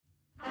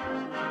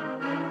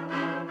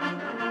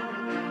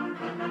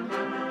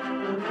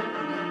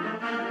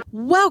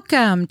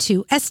Welcome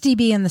to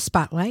SDB in the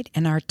Spotlight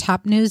and our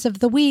top news of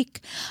the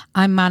week.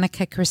 I'm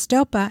Monica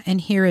Christopa,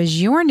 and here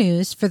is your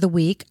news for the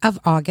week of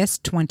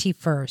August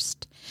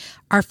 21st.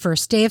 Our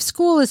first day of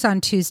school is on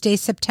Tuesday,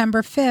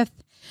 September 5th.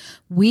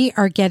 We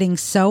are getting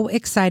so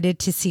excited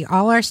to see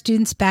all our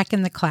students back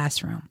in the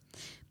classroom.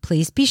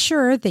 Please be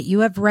sure that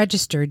you have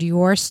registered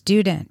your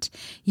student.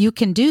 You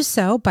can do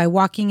so by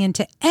walking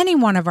into any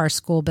one of our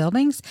school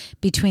buildings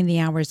between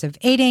the hours of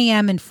 8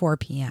 a.m. and 4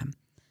 p.m.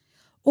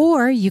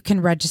 Or you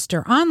can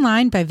register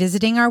online by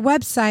visiting our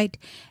website,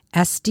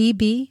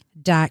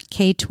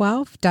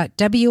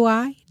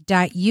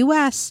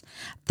 sdb.k12.wi.us.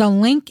 The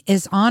link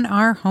is on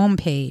our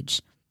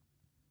homepage.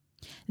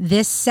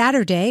 This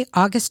Saturday,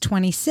 August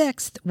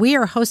 26th, we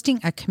are hosting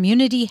a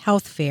community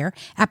health fair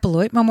at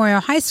Beloit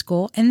Memorial High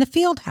School in the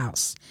Field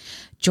House.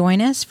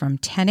 Join us from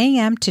 10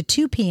 a.m. to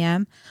 2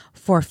 p.m.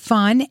 for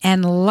fun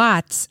and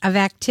lots of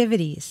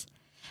activities.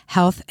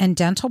 Health and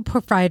dental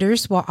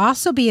providers will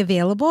also be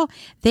available.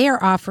 They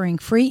are offering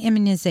free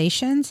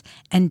immunizations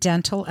and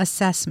dental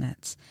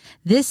assessments.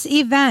 This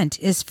event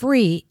is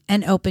free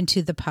and open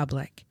to the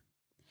public.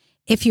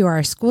 If you are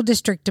a School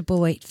District of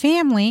Beloit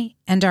family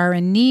and are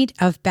in need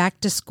of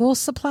back-to-school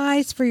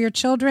supplies for your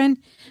children,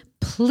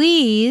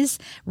 please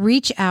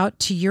reach out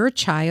to your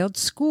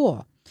child's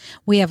school.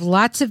 We have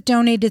lots of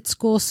donated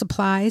school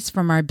supplies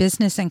from our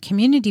business and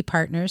community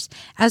partners,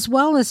 as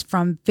well as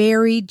from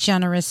very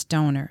generous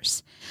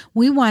donors.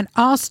 We want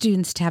all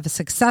students to have a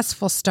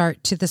successful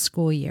start to the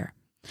school year.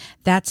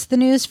 That's the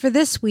news for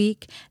this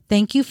week.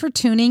 Thank you for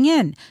tuning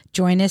in.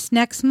 Join us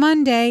next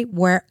Monday,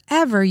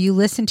 wherever you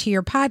listen to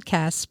your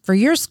podcasts, for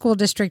your School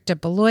District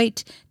of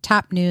Beloit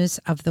Top News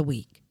of the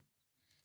Week.